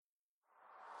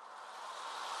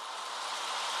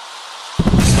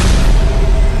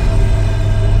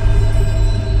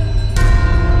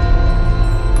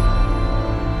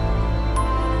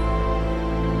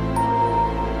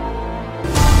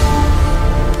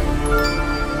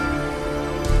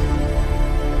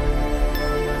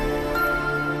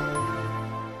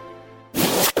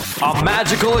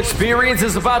magical experience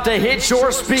is about to hit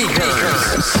your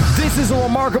speakers. This is a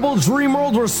remarkable dream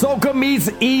world where soca meets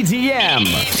EDM.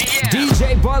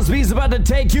 DJ Busby is about to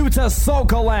take you to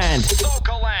Soca Land.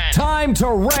 Time to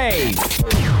rave.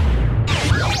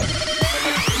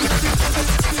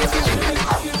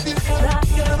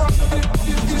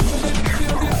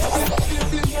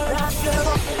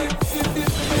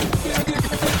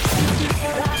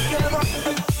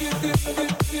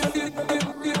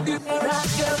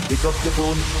 Pick up your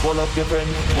phone, call up your friend,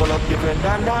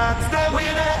 and dance. Stay with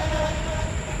it.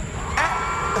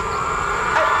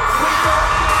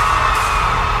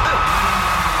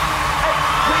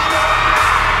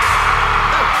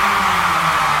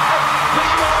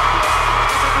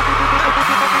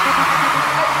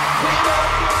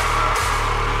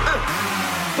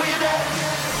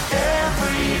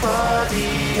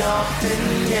 Everybody up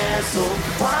in here, so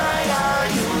why are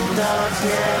you not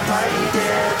here, my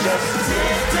dear? Just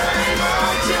take time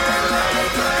out your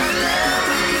life and let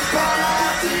me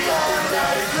party all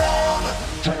night long.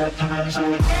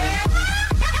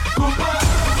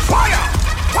 Fire!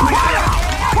 Fire!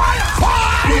 Fire!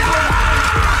 Fire!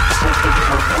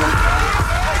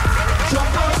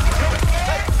 Jump up!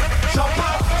 Jump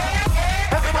up!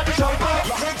 Everybody jump up!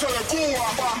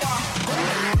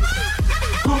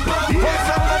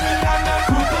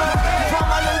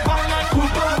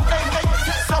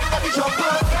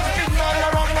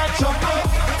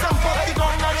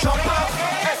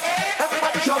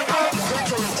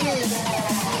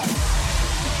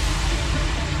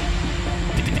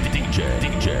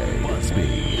 DJ Busby.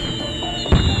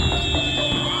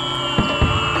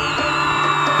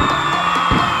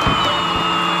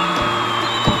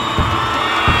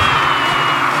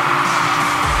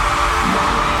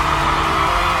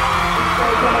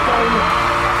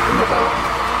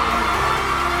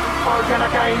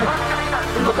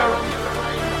 Look around.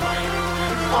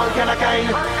 All kind of kind.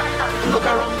 Look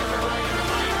around.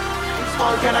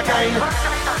 All kind of kind.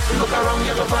 Look around,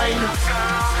 you'll find.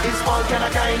 It's all kind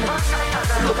of kind.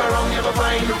 Look around, you'll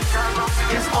find.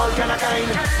 It's all kind of kind.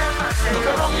 Look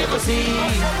around, you will see.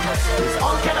 It's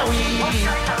all kind of weed.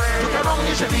 Look around,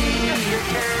 you should be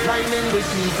lining with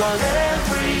me, cause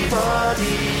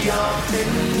everybody up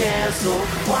in here. So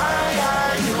why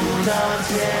are you not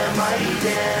here, my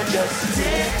dear? Just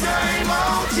take time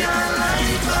out your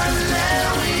life and let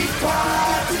me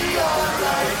party all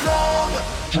night long.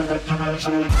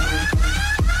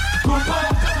 Group up,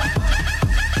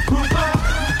 group up,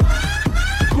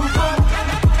 group up,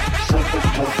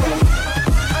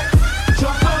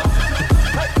 jump up,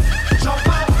 jump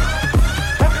up,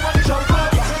 everybody jump up.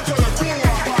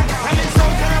 And it's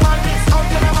all kind of madness, all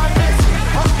kind of madness,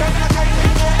 all kind of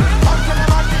kindness, all kind of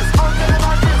madness, all kind of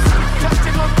madness. Just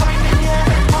a good time in here,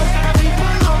 all kind of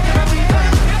people, all kind of people,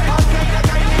 all kind of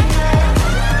kindness.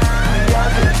 We are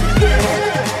the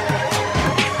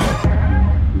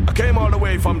I came all the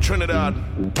way from Trinidad,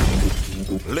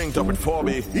 linked up with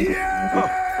 4B.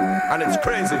 Yeah! And it's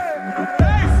crazy.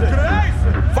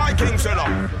 Viking set up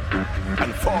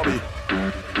and 4B.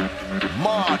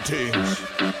 Martins.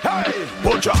 Hey!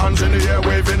 Put your hands in the air,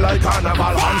 waving like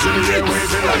carnival. Hands in the air,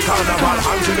 waving like carnival.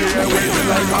 Hands in the air, waving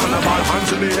like carnival.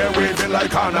 Hands in the air, waving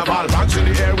like carnival. Rags in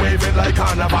the air, waving like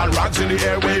carnival. Rags in the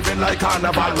air, waving like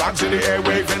carnival. Rags in the air,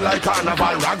 waving like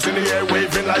carnival. Rags in the air,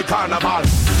 waving like carnival.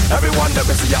 Everyone, let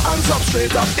me see your hands up,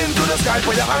 straight up into the sky,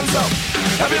 put your hands up.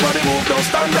 Everybody move, don't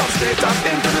stand up, straight up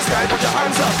into the sky, put your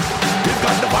hands up. You've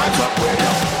got the vibes up, way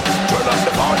up. Turn up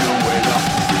the volume, way up.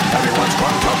 Everyone's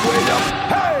cranked up, way up.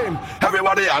 Hey,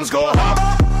 everybody, hands go up.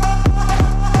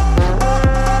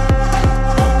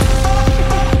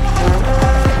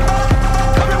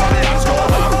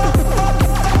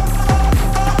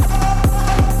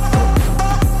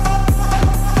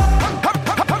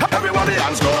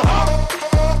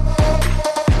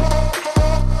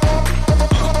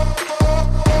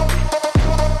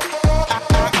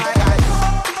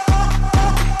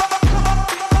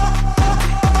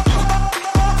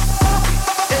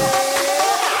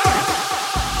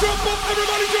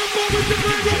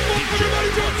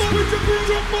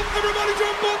 Everybody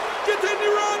jump up, get in the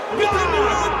run, get in the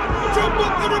run. Jump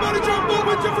up, everybody jump up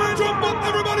with your friends. Jump up,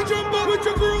 everybody jump up with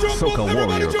your crew. Jump up,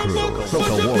 everybody jump up.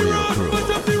 Soca Warrior Crew. Jump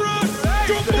up the run.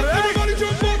 Jump up, everybody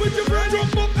jump up with your friends.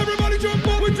 Jump up, everybody jump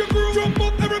up with your crew. Jump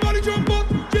up, everybody jump up.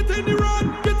 Get in the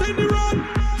run, get in the run.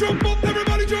 Jump up,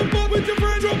 everybody jump up with your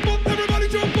friends. Jump up, everybody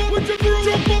jump up with your crew.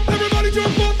 Jump up, everybody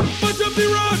jump up. Punch up the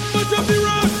run, punch up the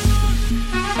run.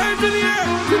 Hands in the air,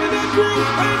 Trinidad crew.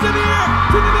 Hands in the air,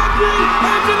 Trinidad crew.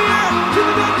 Hands in the air,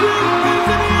 Trinidad crew. Hands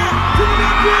in the air,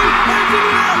 Trinidad crew. Hands in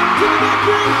the air, Trinidad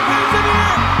crew. Hands in the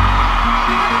air.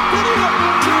 Put it up,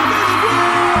 Trinidad crew.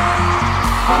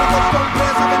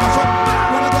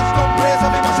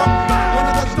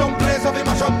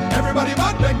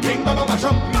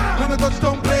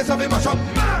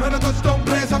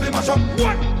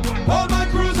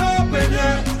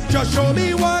 show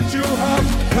me what you have,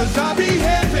 cause I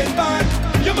behaving bad.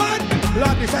 You mad?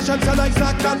 Lord, the sessions are like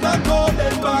Zach and the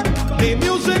golden back. The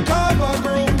music of a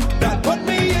groove that put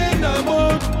me in the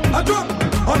mood. I drop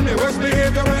on me worst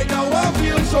behavior right now, I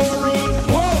feel so rude.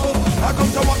 Whoa, I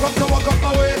come to walk up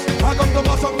my waist. I come to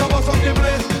bust up the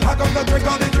place. I come to drink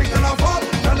all the drinks till I fall.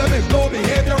 Tell them it's no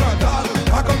behavior at all.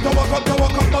 I come to walk up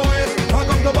my waist. I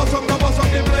come to bust up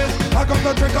the place. I come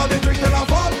to drink all the drinks till I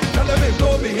fall. Tell them it's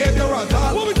no behavior at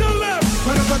all. What we tell them?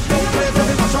 When I touch no place, I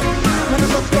mash up. When I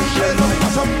touch no place, I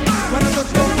mash up. When I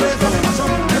touch no place, I mash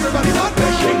up. Everybody want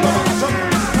this shit, I mash up.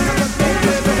 When I touch no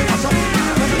place, I mash up.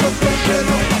 When I touch no place,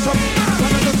 I mash up.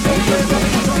 When I touch no place, I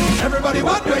mash up. Everybody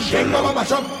want this shit, I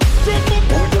mash up. Jump up,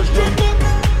 jump up,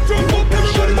 jump up, everybody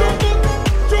jump up.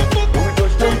 Jump up, jump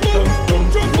up, jump up,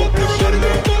 everybody jump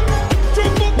up.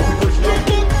 Jump up, jump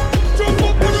up, jump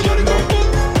up, everybody jump up.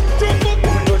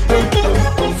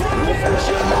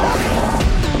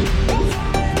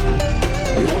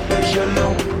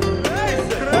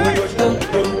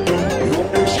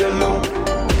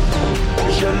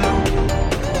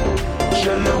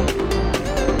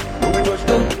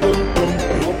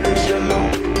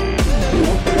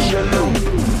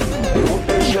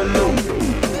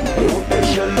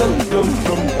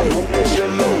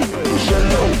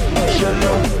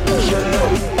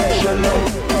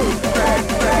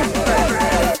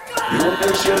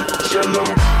 Jump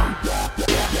up,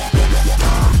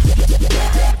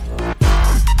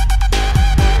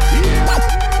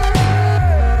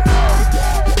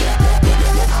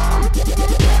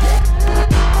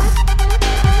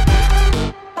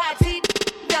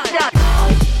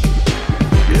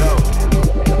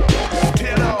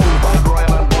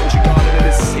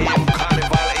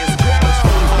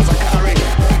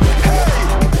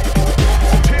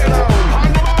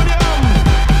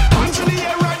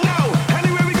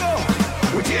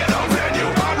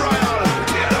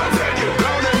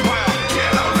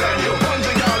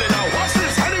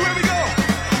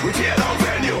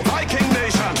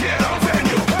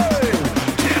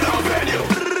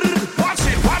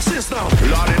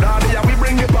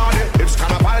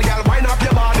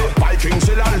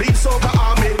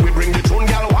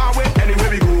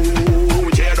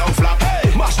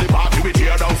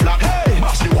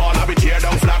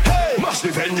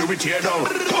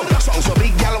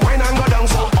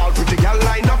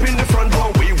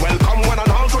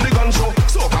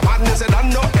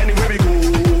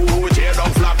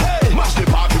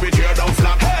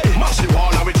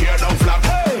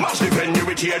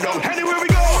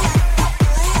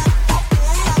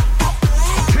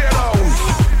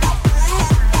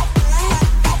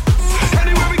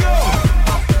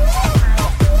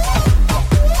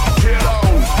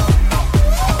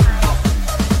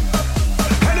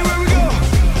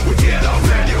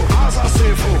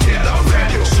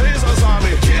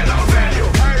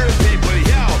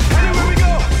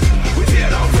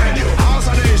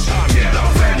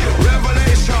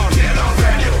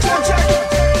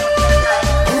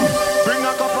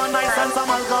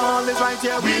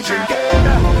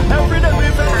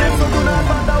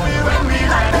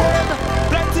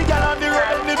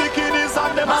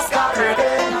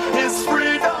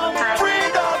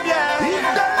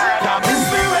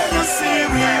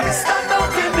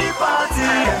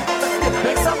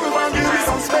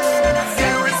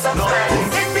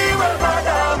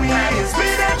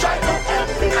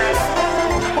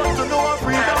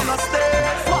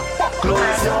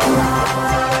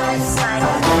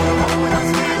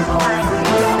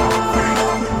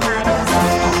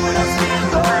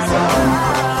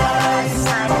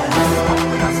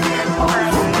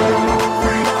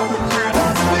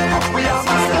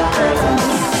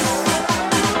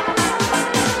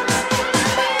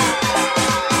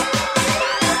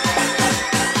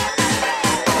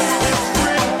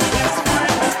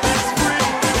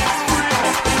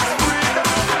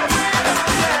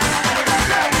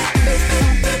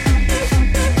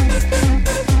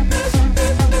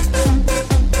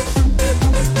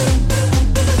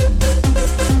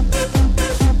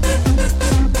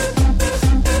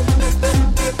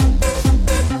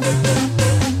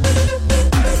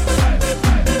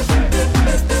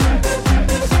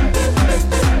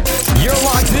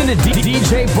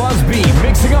 DJ Buzz B,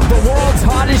 mixing up the world's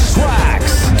hottest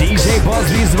tracks. DJ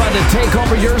Buzz B is about to take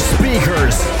over your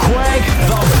speakers. Crank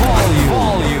the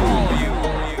volume.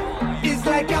 It's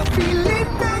like a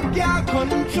feeling that can't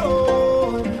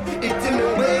control. It's in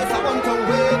the waves, I want to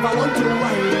wave, I want to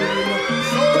ride.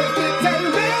 So if you tell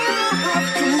me I have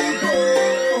to go,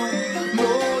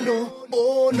 no,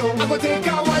 oh no. I'm gonna take a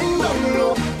wind down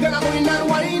low, then I'm going to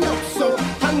wind up so,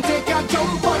 and take a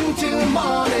jump until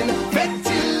morning, bet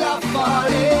till I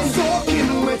fall in. So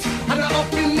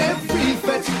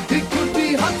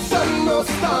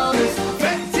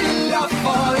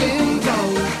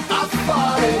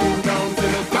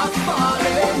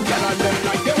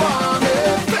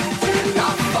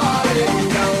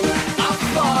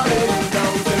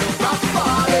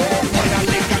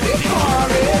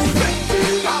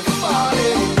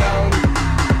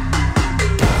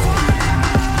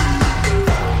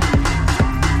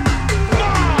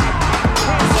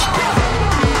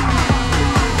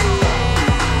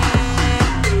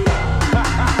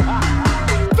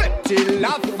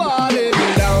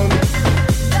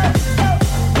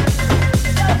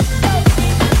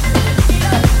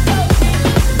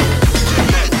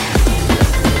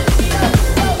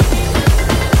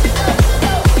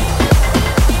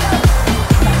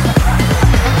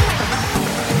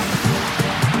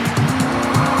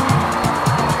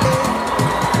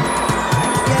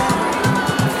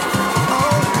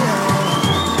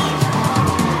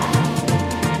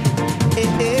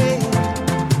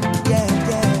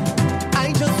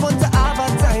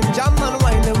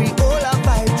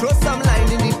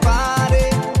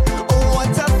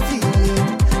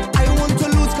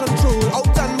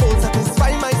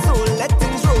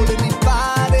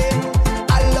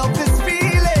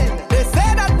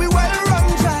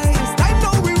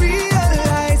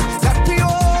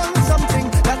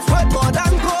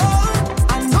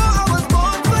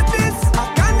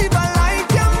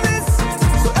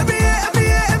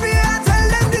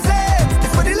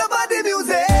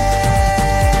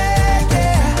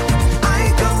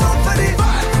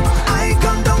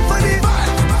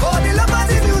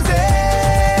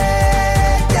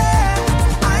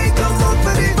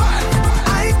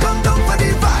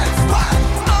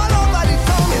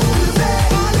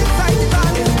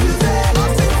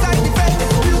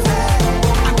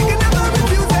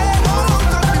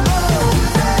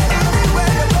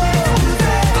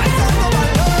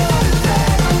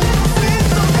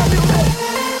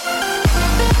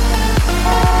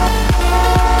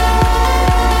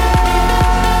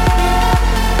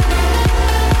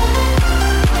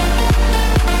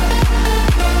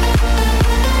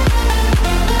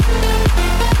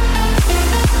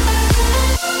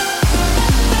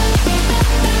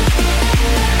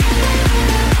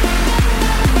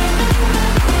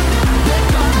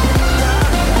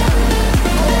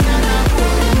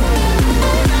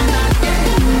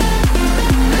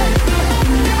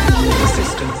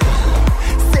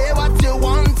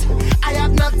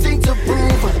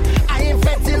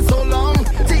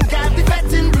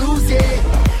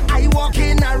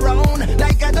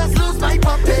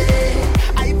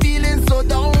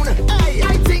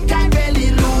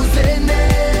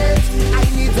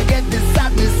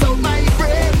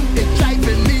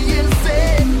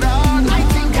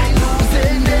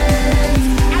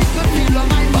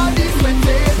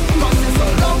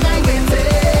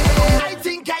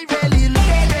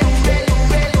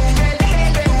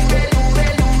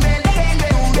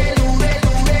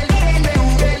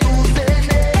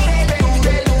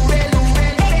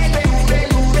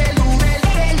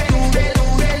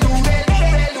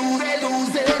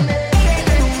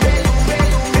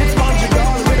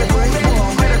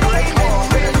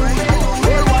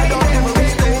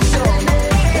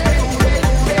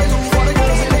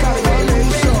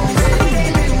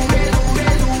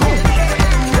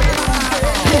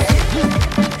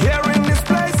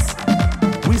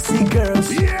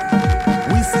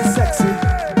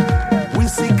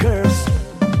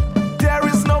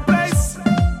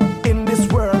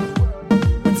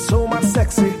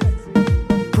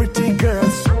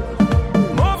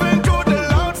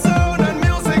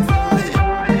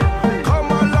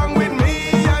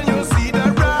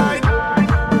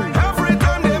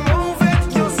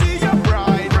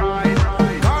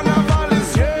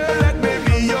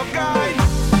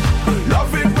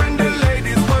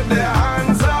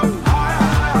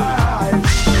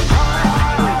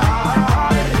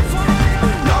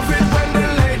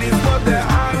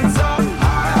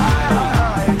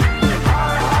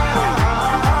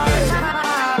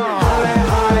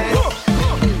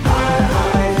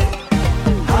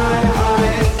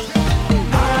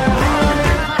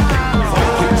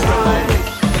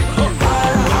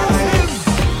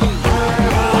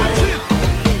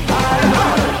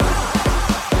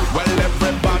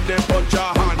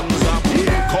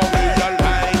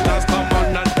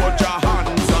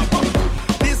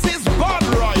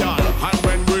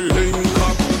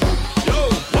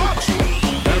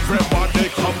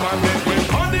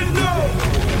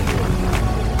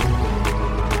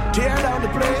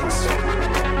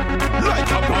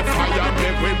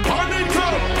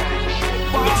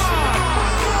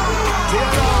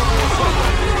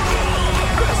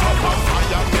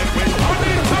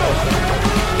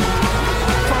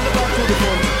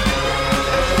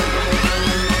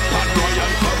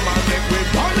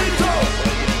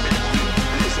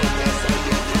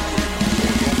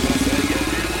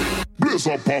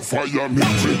up a fire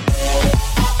meeting.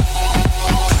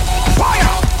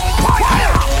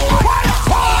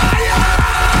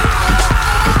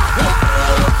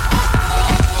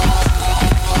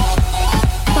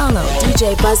 Follow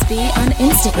DJ Busby on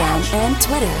Instagram and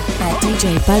Twitter at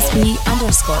DJ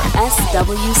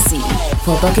Busby_SWC.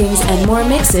 For bookings and more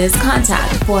mixes,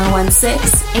 contact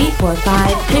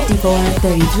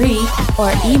 416-845-5433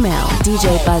 or email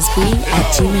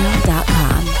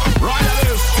djbusby@gmail.com.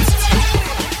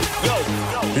 Yo,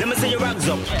 let me see your rags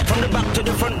up. From the back to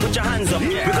the front, put your hands up.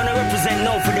 We're gonna represent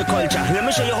now for the culture. Let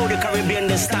me show you how the Caribbean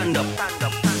they stand up.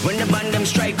 When the band them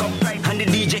strike up, and the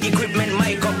DJ equipment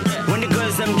mic up. When the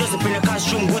girls them dress up in a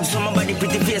costume, good so my body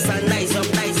pretty face and nice up,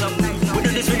 nice up. We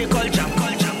do this for the culture.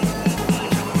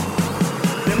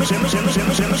 Let me show you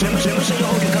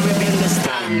how the Caribbean they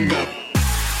stand up.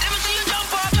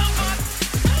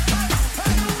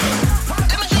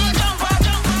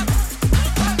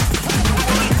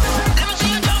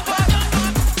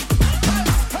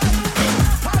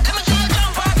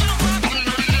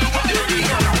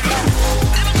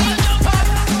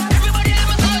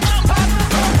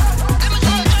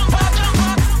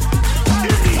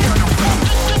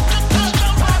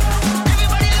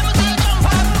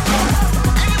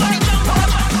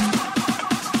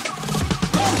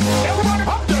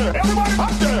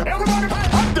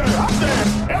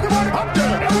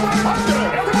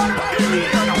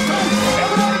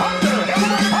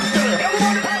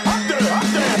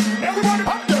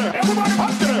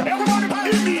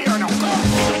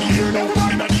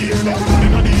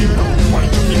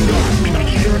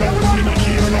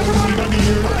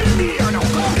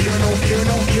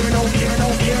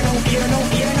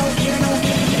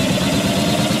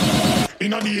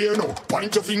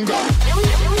 Point your finger.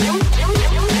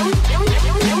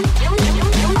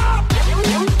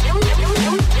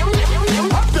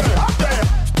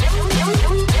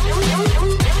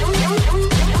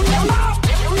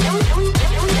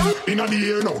 Inna the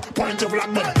air now, point your black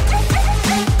man.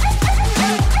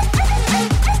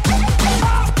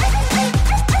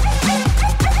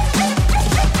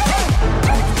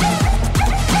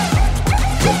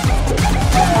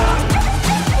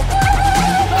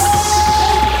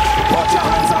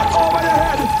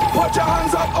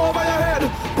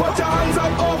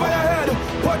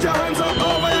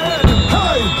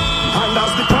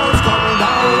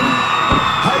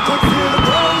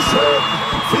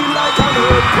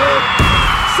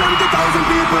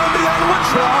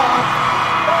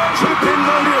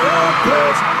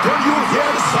 Can you hear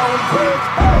the sound quake?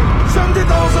 Hey, 70,000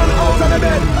 out of the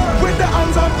bed with the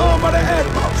hands up over the head.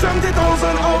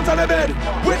 70,000 out of the bed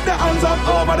with the hands up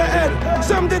over the head.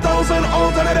 70,000 out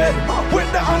of the bed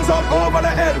with the hands up over the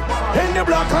head. In the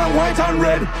black and white and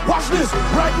red. Watch this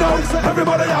right now.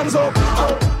 Everybody hands up.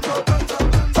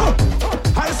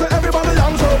 I say everybody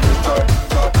hands up.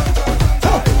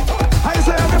 I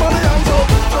say everybody hands up.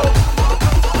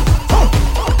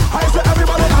 I say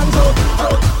everybody hands up.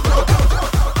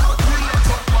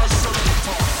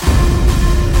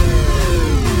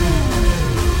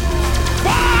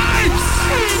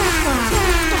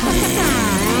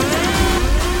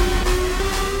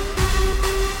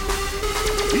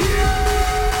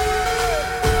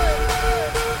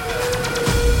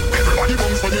 Everybody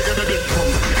bounce when you get the big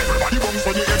drums. Everybody bounce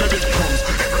when you get the big drums.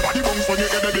 Everybody bounce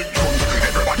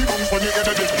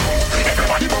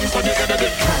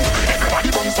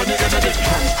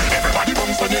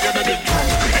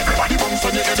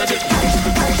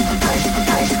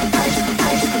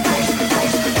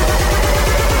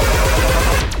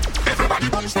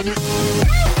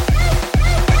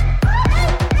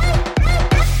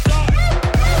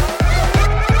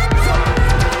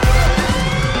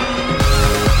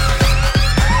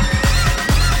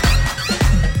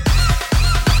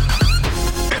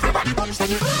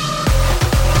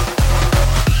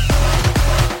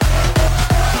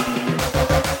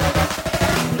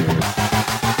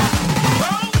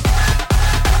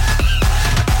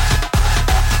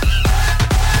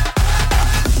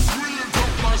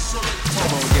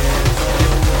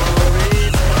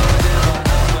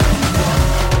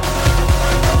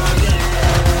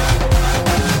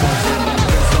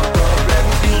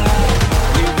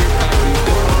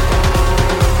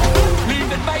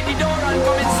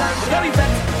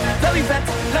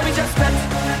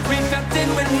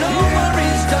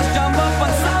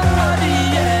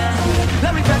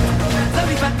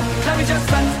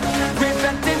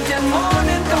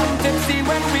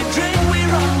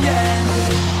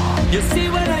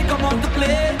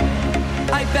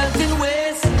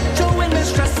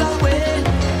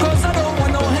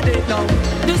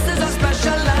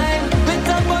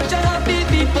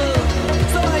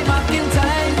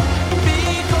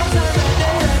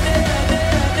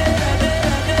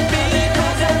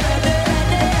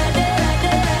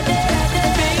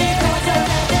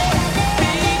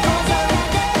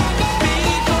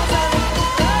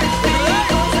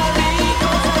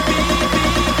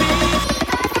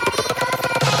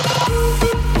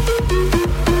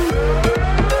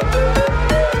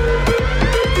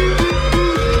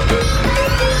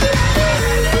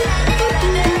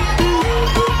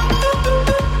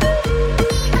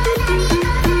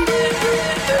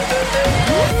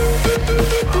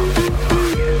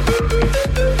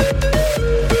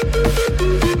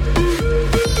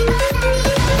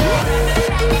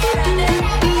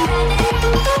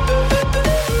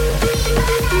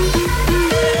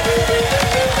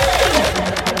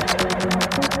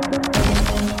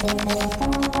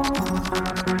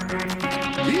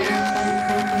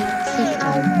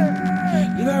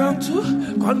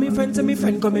Call me friend to me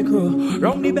friend come me crew.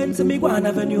 Round the bend to me Guan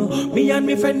Avenue. Me and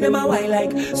me friend them a why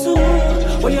like so.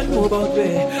 What you know about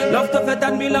me? Love tougher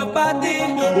than me love party.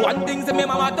 One thing to me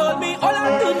mama told me, all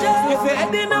I do just if you're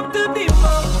heading up to the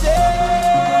mountains,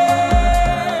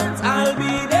 I'll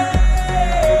be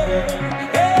there.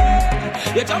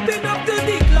 Hey, you're jumping up to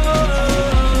the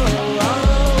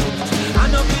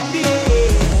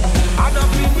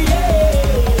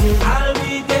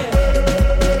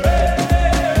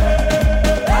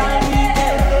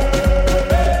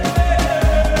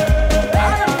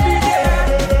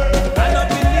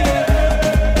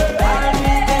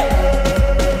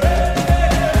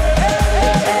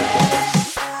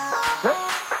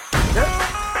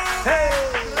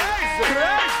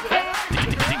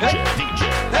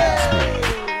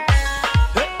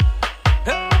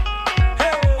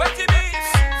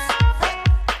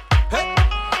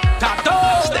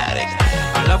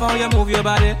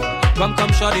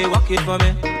come shorty, walk it for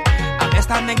me. I'm just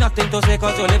standing nothing to say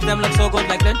cause your lips them look so good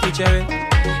like plenty cherry.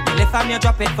 You lift and you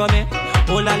drop it for me.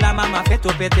 Oh la la mama fit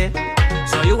to pity.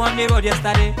 So you on the road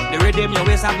yesterday. The rhythm your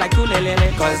waist up like two lele.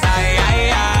 Cause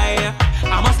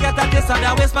I must get at this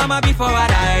other waist mama before I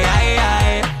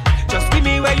die. Just give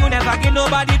me where you never give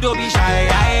nobody, don't be shy.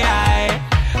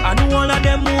 I know all of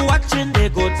them who watching they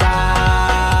go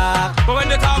talk. But when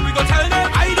they talk we go tell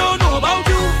them I don't know about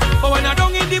you. But when I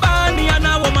don't in the band, me and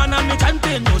a woman and me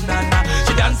chanting, no nana.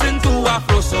 She dancing to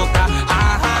Afro soca.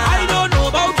 I don't know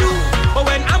about you, but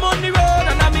when I'm on the road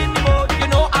and I'm in the mode, you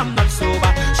know I'm not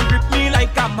sober. She grip me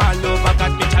like I'm all over,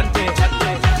 got me chanting.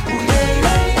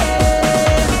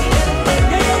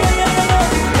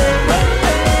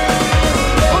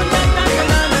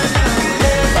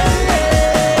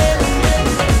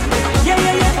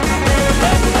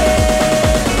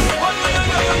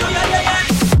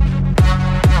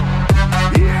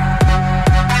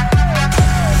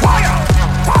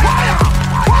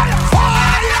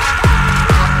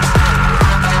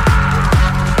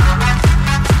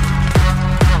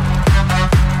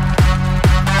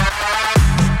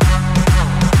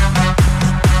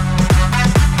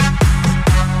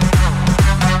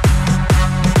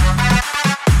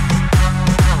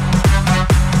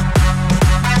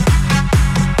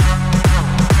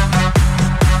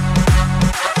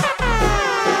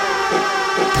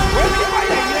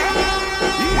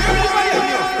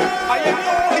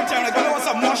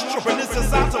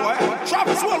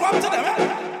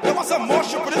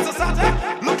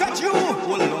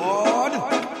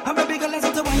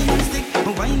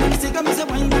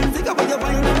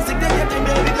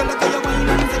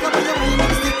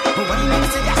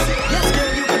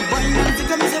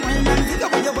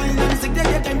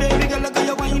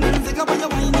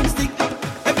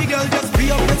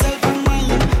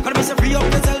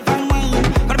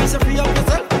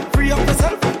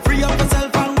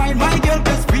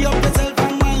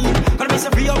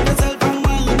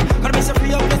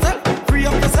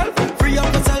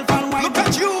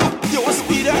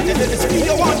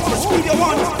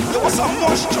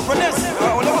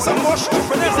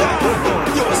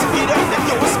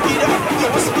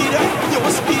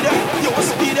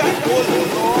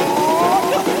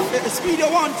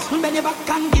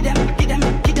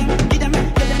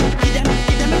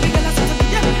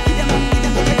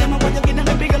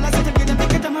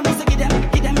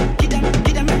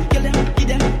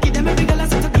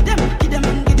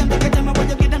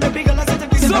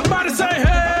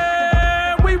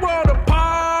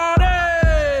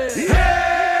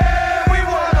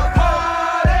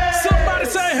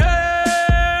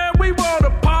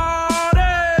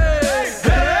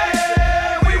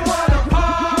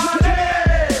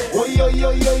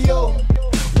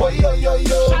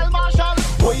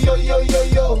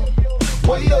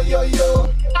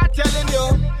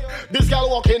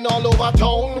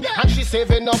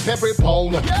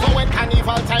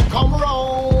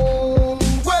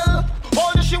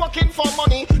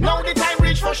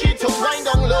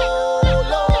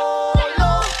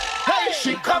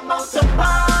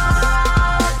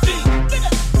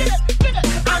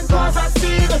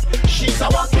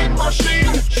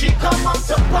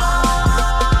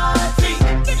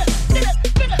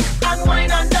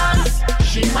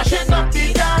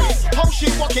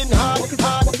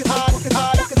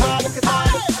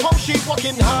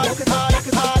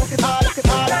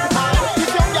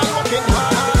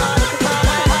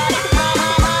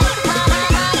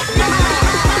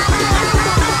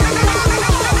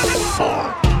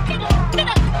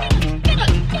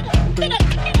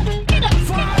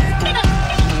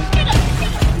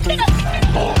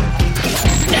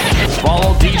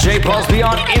 DJ Busby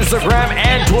on Instagram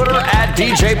and and Twitter at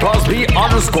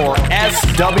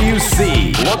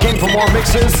DJ_Busby_SWC. Looking for more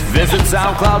mixes? Visit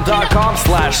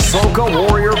SoundCloud.com/Soca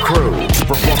Warrior Crew.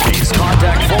 For bookings,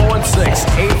 contact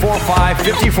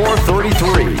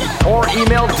 416-845-5433 or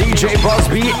email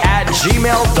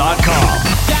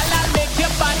DJBusby@gmail.com.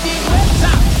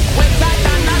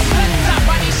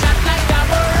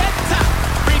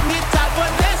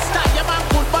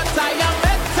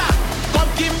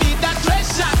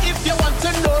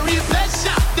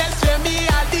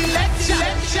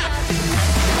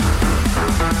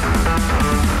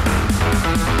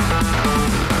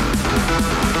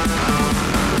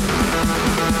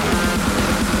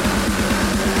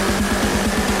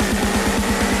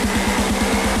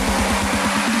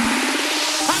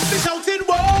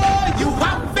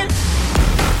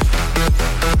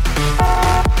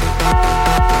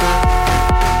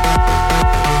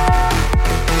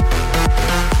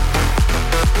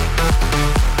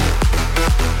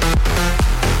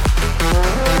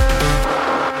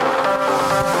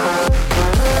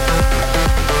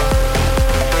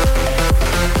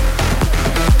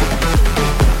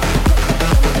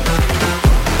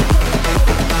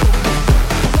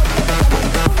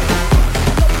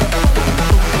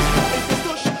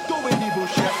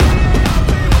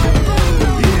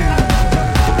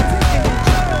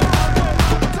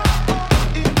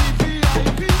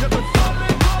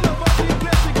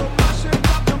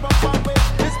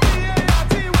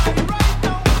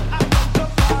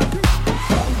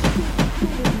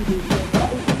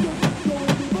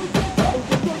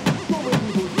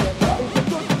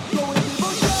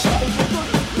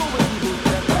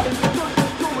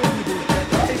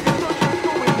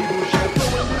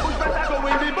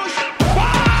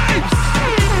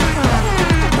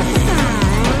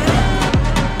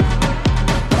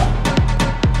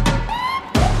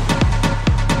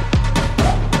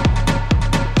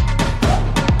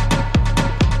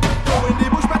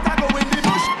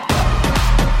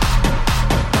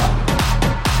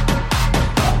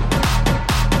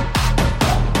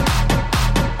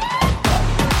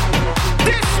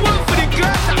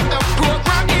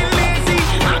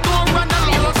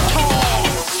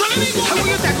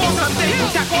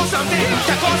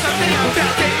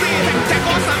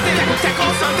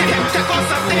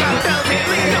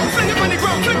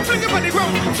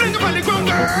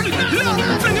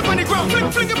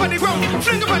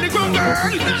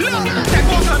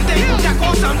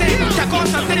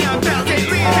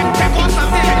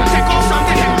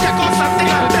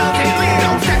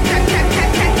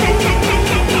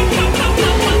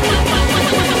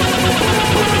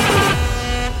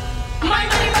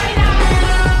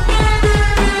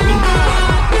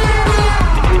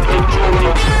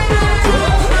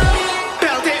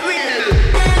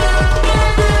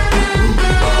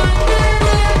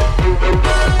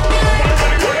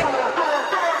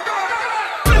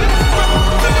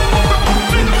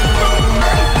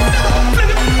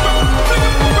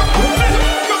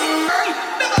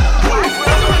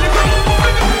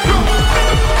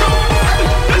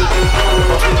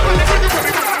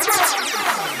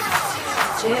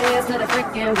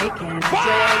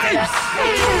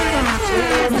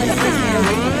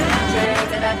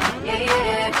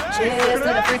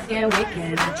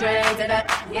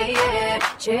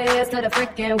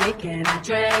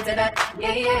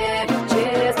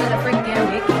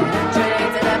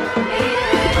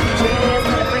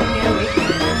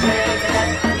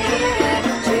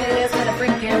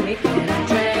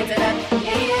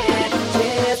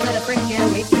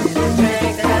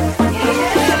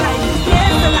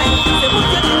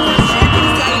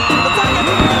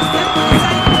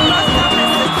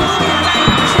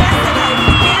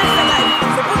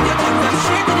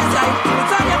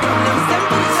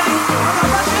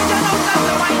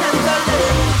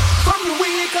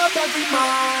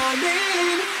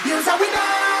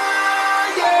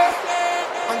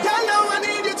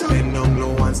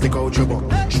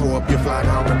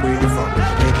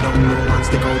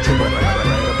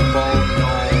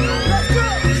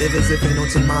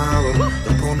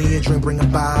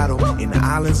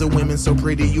 So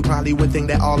pretty, you probably would think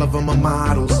that all of them are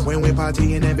models. When we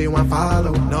party and everyone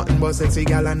follow, nothing but sexy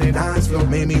gal on the dance floor.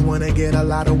 Made me wanna get a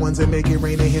lot of ones and make it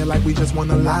rain in here like we just won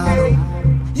a lotto.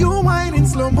 You whine in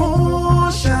slow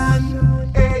motion,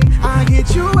 I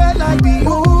get you wet like the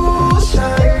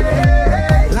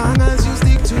ocean. Long as you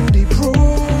stick to the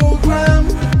program,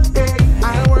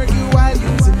 I work you while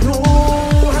using no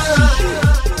hand.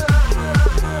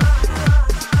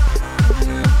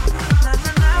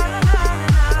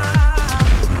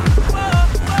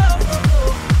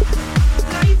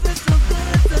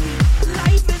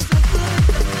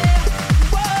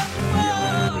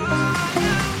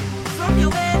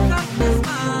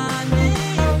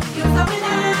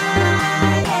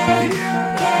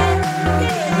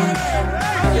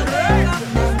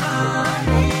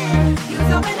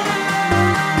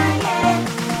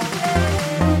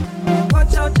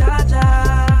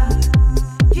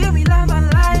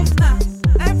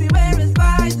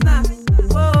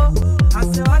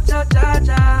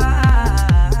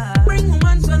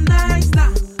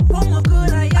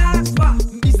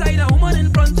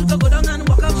 go down and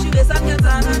walk up, she waist and get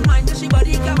on and mind till she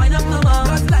body can wind up no more.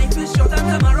 Cause life is short and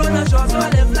tomorrow not short, so I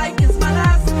live like it's my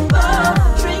last.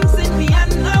 Oh, drinks in me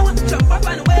and now, jump up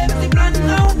and wave the brand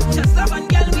now. Just a one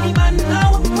girl with the man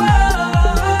now.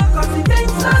 Whoa, cause it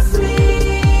tastes so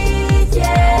sweet,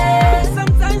 yeah.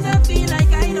 Sometimes I feel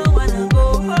like I don't wanna go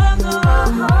home, no.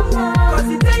 Cause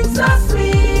it tastes so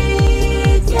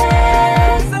sweet,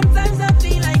 yeah. Sometimes I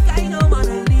feel like I don't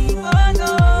wanna leave, oh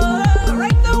no.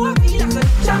 Right now I feel like a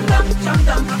jump down.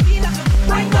 I feel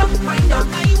like a wind up.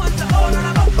 I want to hold on a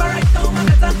bumper right now, my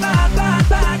get a bad,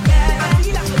 yeah. I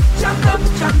feel like a jump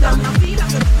down. I feel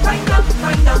like a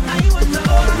wind up. I want to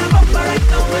hold on a bumper right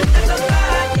now, my get a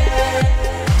bad, yeah.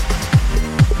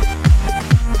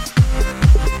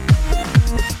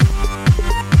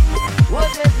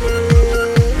 What is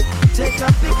it? Take a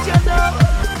picture now.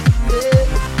 Yeah.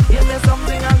 Give me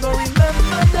something I'm gonna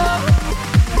remember now.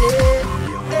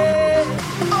 Yeah.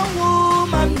 Oh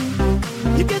woman,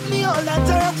 you give me all that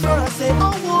time for I say,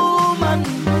 oh woman.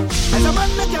 As a man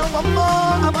that can want more,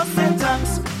 I must say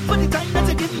thanks for the time that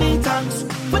you give me, thanks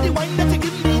for the wine that you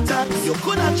give me, thanks. You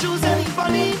could not choose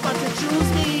anybody but to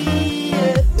choose me.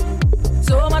 Yeah.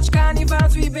 So much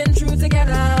carnivals we've been through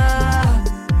together.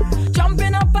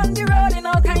 Jumping up on the road in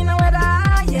all kind of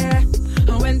weather, yeah.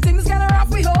 And when things get rough,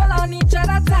 we hold on each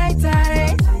other tight.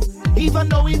 Even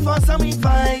though we fuss and we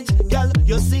fight, girl,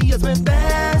 you see us my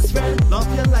best friend. Love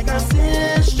you like a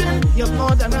sister, you're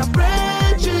more than a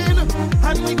brethren.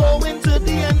 And we go into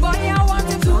the end. Boy, I want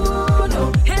you to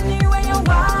know, anywhere you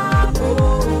walk,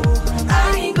 oh,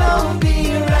 I gon'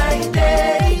 be right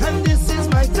there. And this is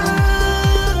my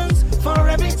thanks for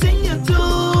everything you do.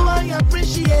 I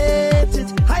appreciate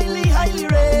it, highly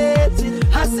rated.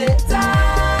 I say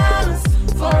thanks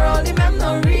for all the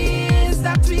memories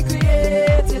that we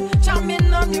created,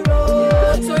 jamming on the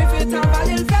road. So if it have a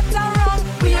little better wrong,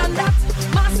 we on that.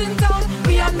 Massing town,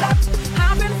 we on that.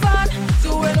 Having fun,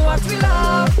 doing what we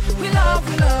love.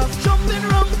 Jumping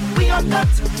round, we on that.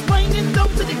 Winding down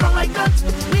to the ground like that.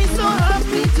 We so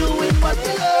happy doing what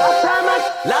we love.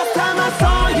 Last time I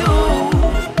saw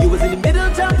you was in the middle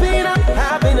jumping up,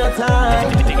 having a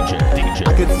time. DJ.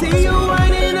 I could see you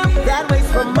winding up that waist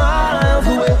from miles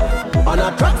away. On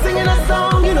a track singing a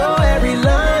song, you know every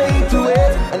line to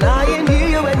it. And I ain't hear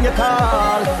you when you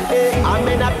call. Hey, I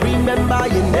may not remember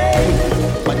your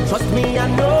name, but trust me, I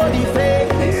know the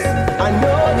face. I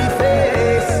know the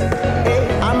face. Hey,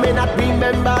 I may not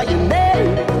remember your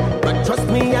name, but trust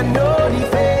me, I know the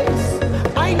face.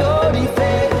 I know the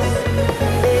face.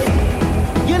 Hey,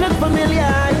 you look familiar,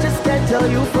 I just can't tell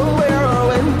you from where or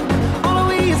when.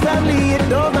 Always family, it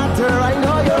don't matter. I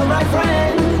know you're my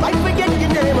friend. I forget your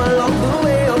name along the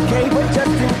way, okay? But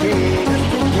just in case,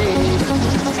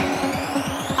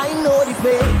 I know the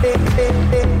face.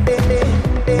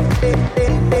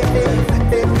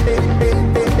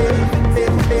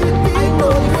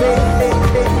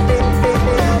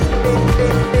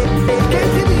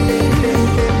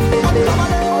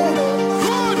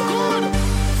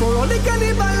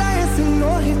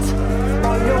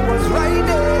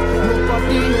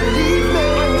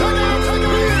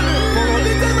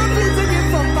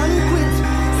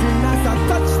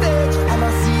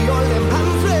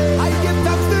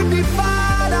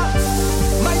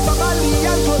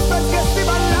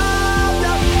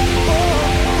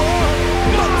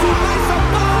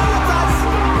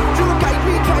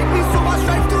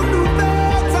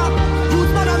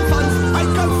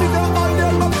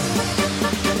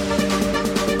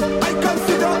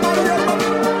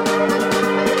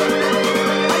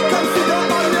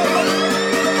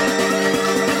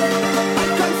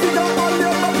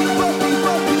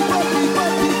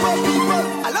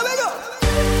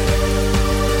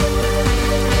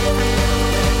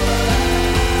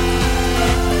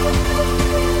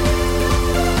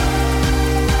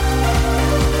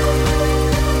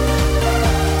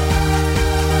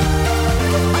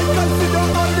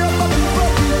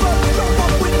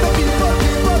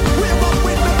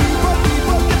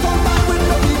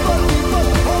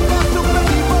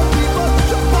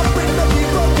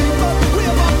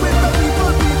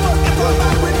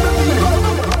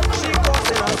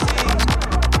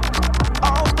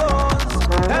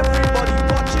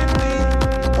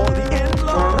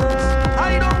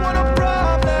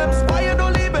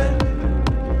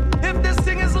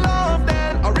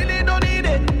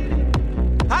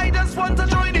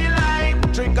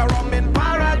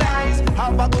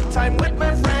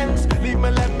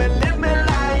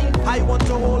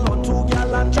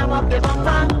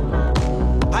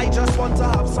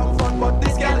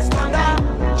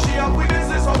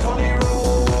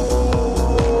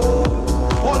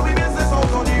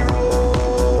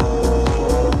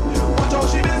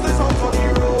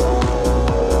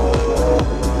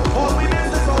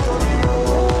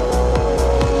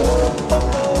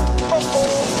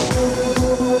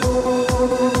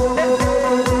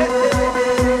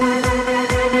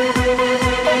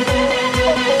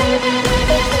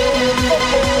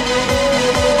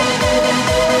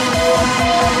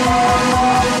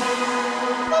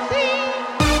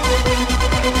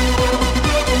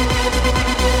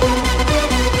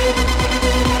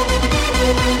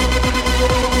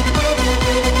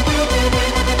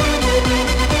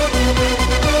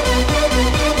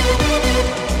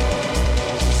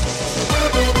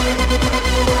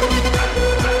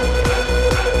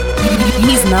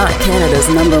 not Canada's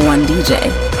 #1 DJ.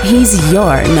 He's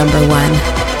your #1.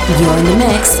 You're in the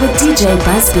mix with DJ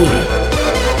Busby.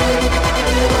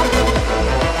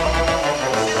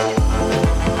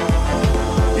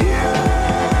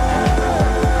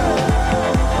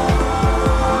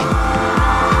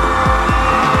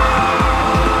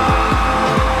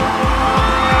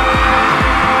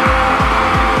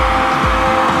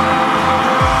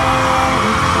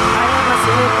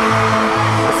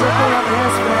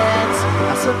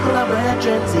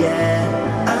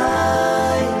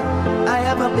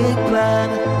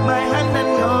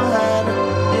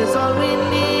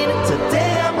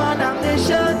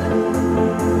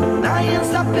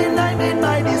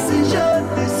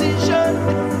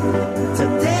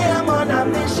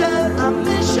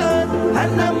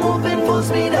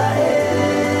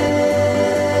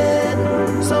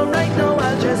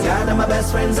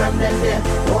 Friends and them there,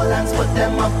 all hands put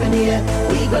them up in here.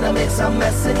 We gonna make some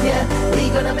mess in here. We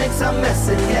gonna make some mess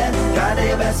in here. Gather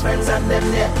your best friends and them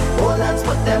there, all hands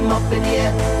put them up in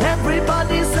here.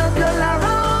 Everybody circle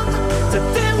around.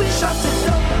 Today we shut it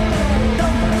down.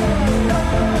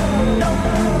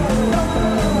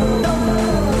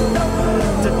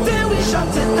 Today we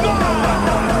shut it down.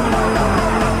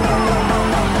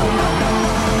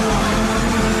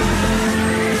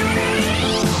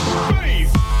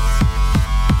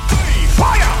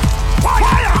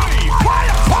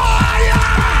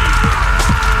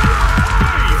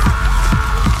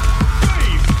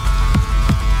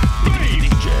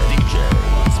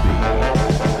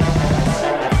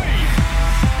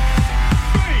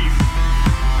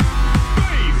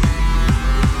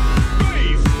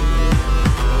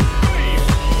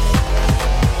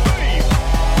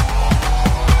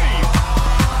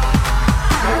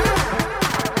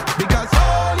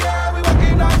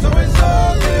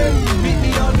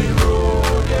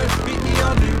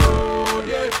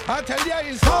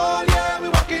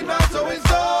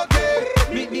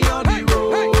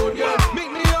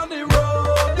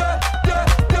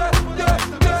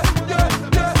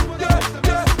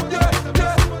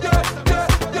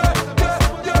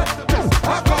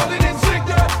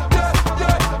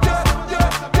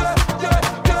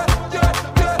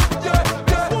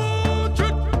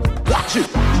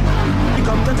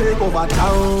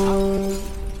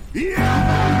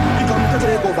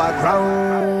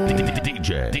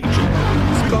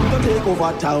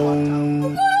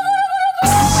 Town.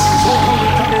 So come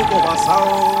to take over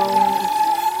sound.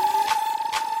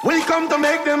 We come to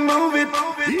make them move it.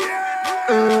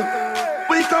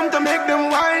 We come to make them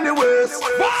whine the worst.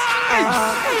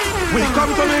 We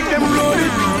come to make them roll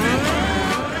it.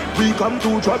 We come to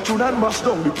drop tune and mash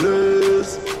down the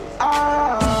place.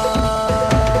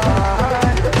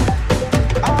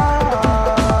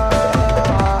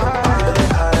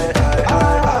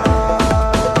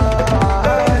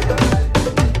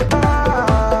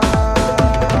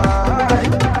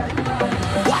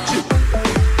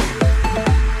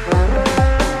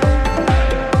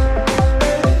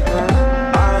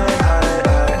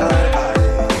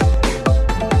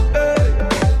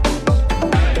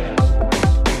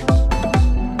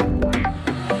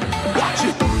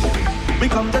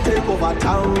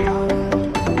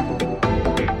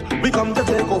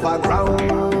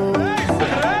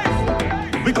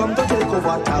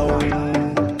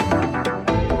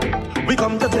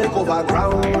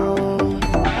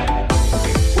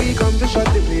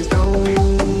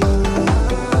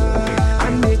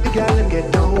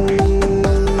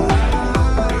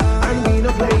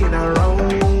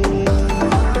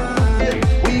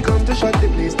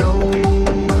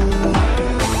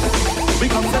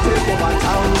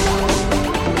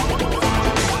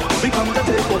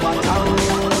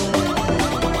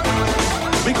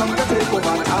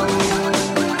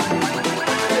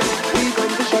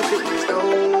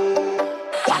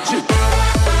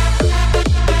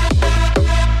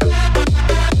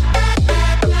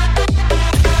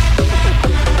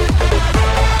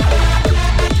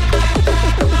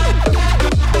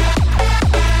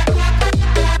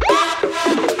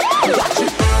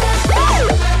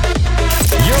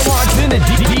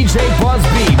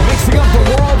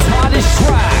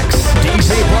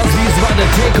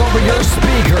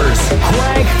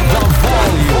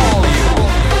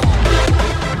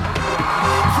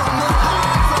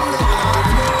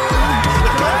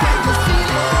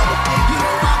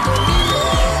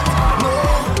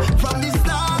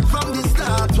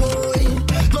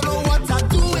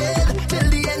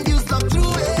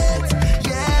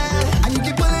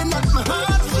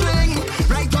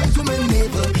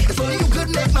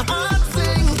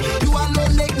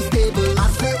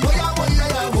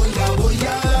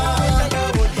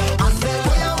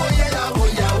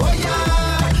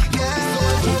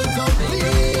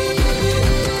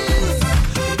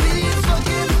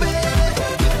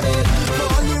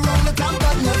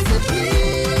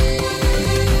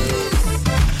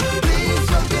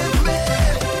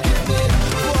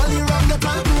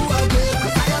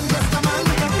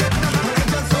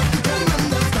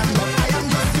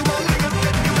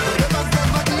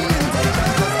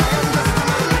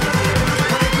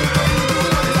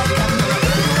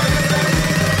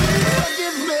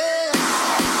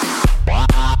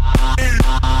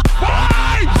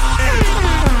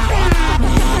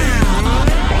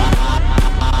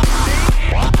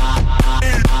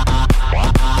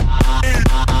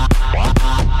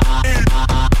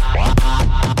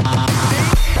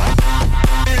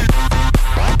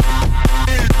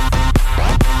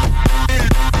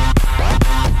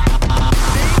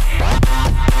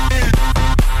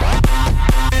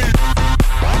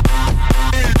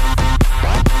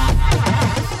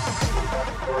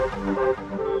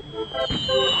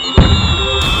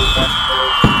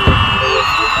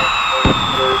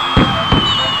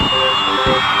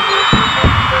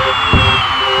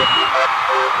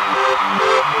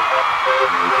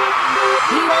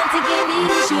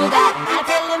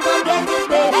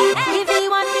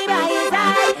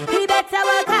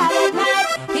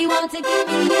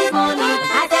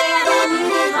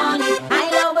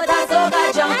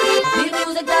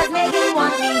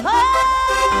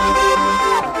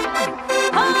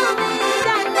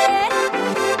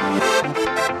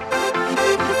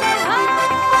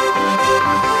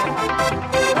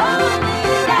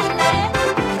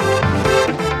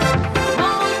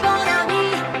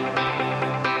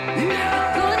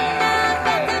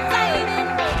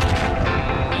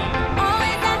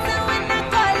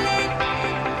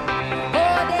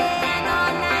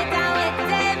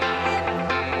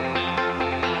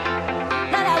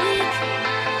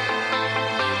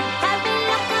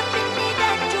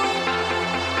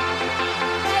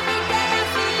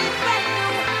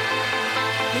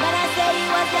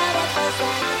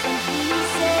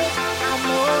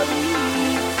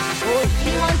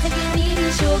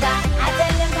 sugar. I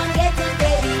tell him come get it,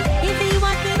 baby. If he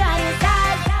wants me by his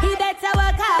side, he better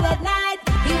work hard at night.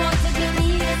 He wants to give me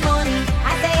his money.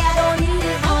 I say I don't need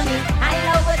his money. I in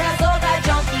love with a soca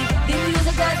junkie. The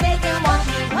music does make him want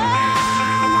me.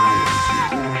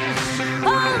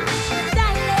 Oh, me,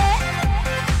 darling.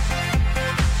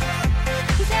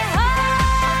 He said,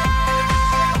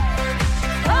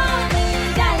 oh, me,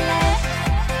 darling.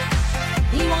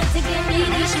 He wants to give me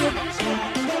the sugar.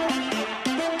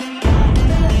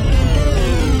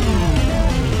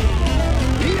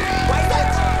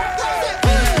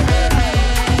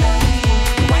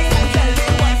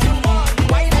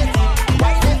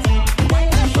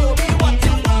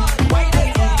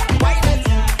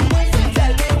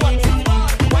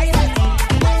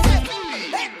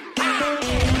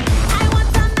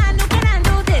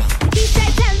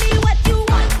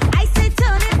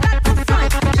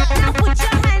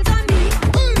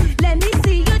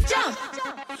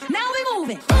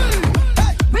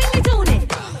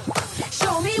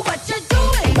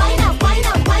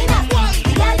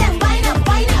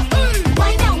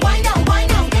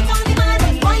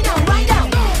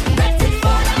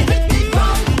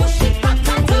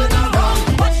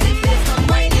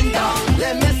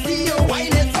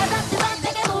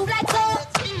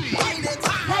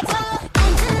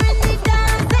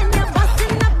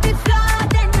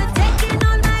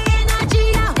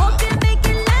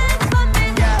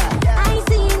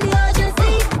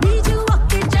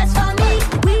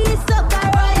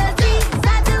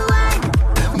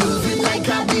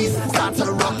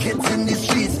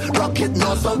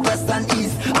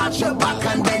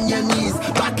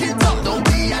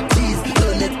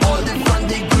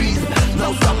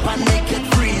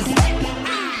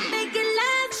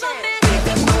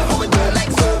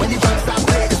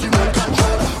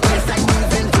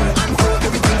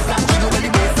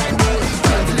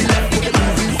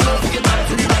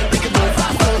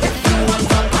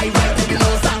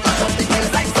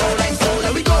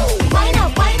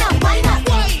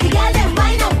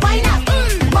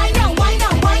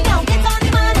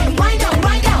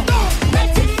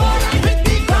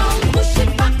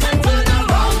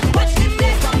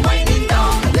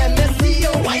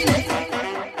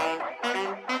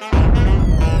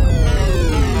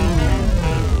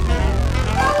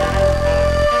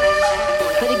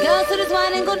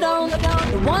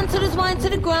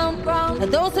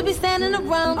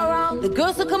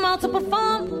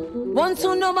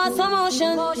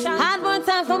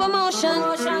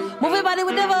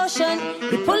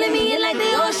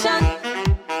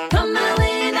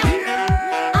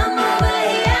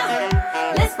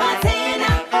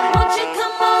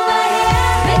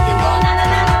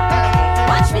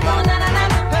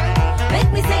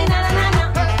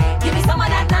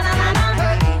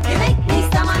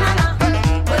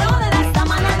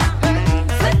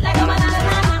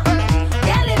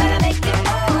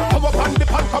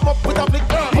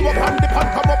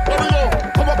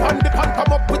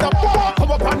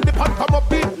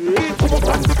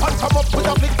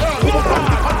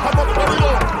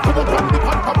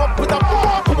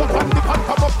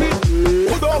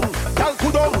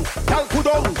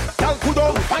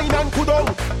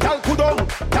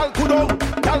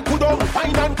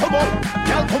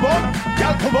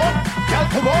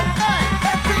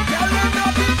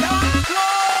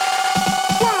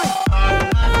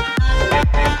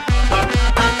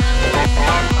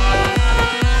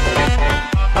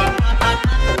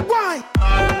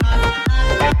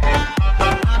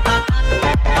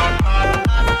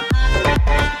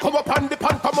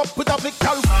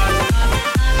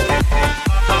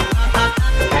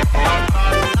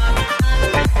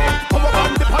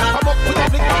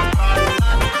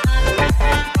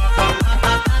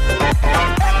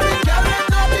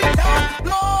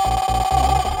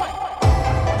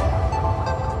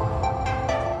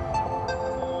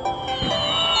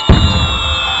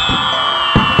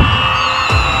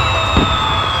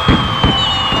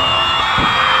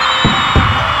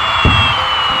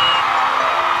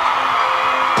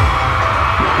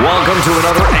 Welcome to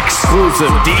another exclusive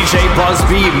DJ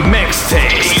Busby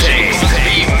mixtape.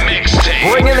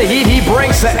 Bringing the heat he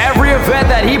brings to every event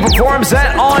that he performs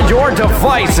at on your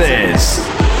devices.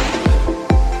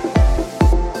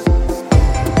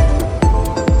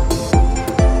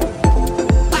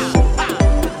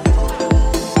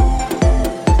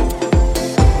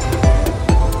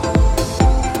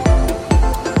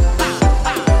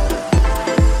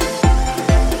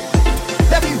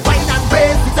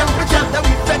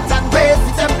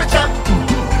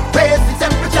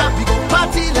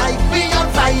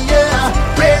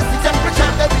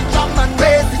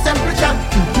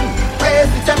 Raise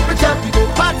the temperature,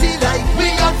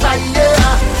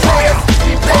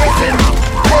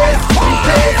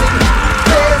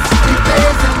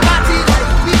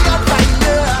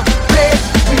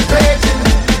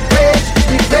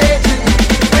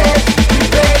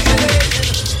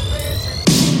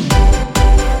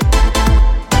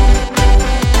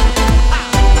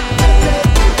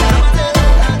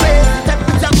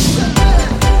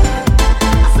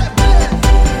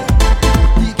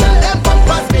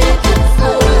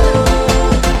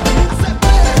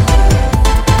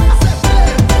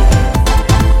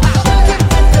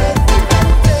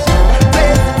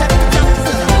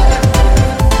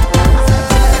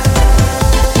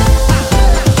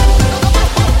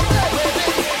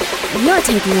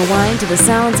 taking a wind to the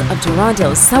sounds of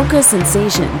Toronto's soca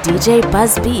sensation DJ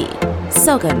Buzz B.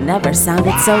 Soca never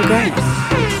sounded so good.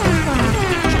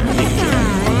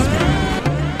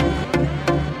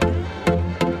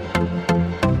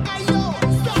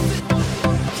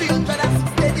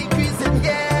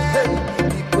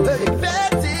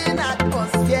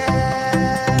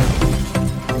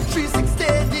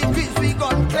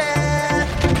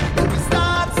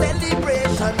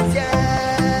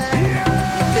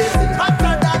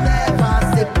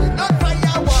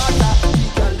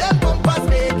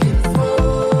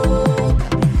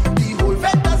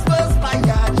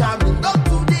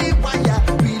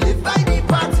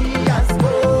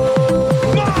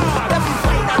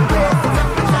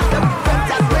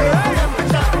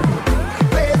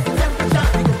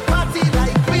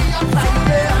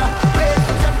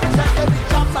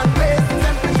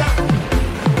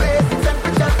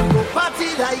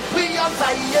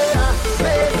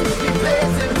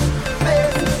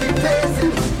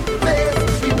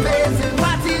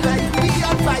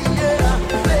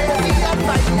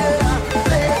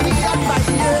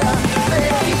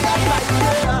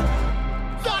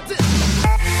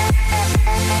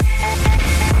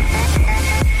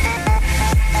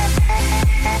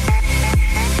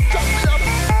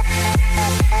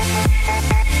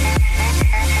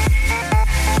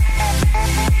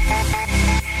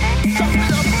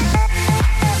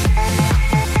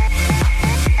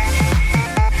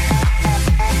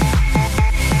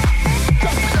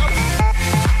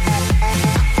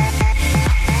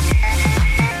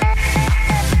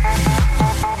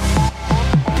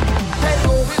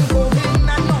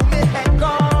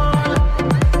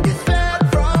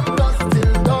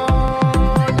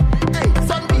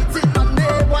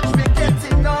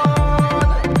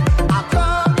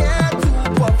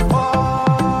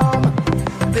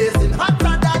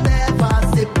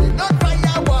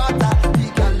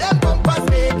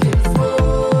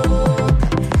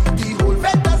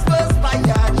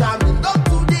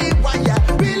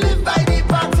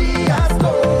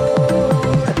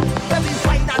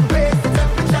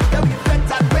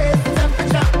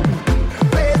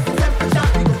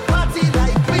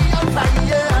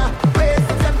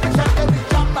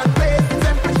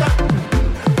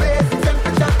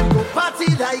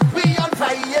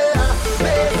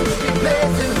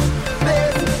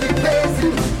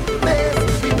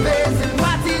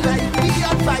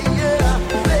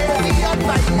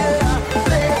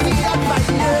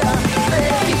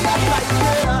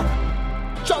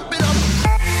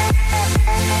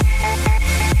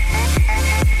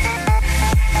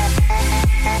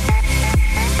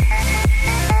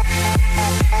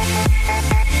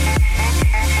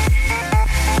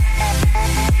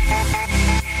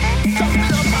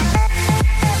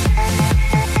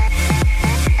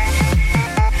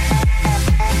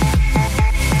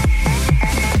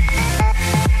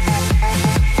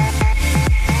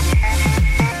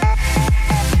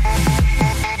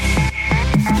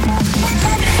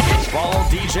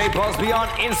 Busby on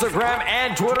Instagram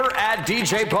and Twitter at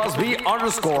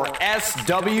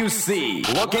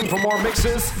DJ_Busby_SWC. Looking for more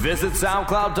mixes? Visit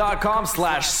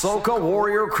SoundCloud.com/Soca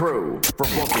Warrior Crew. For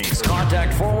bookings,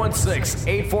 contact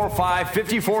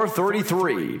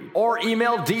 416-845-5433 or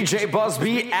email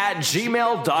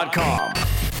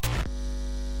DJBusby@gmail.com.